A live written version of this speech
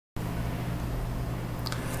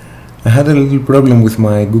I had a little problem with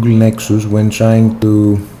my Google Nexus when trying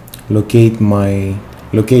to locate my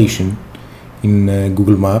location in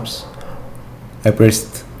Google Maps. I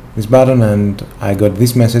pressed this button and I got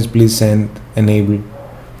this message: please enable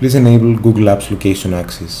Google Apps location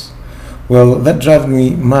access. Well, that drove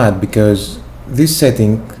me mad because this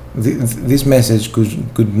setting, this message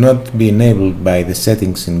could not be enabled by the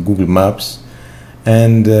settings in Google Maps,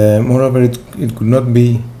 and moreover it could not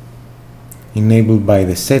be enabled by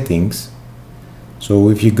the settings. So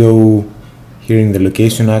if you go here in the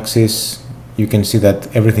location access, you can see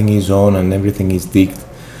that everything is on and everything is ticked.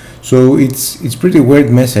 So it's pretty weird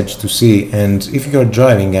message to see, and if you are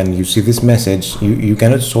driving and you see this message, you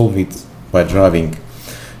cannot solve it by driving.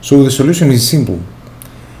 So the solution is simple.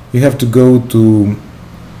 You have to go to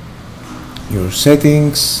your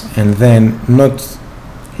settings and then not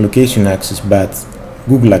location access but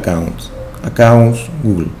Google accounts,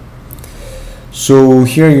 Google. So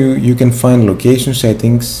here you can find location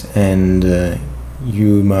settings, and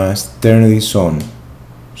you must turn this on.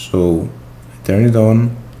 So I turn it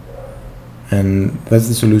on, and that's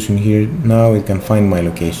the solution here. Now it can find my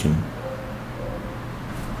location.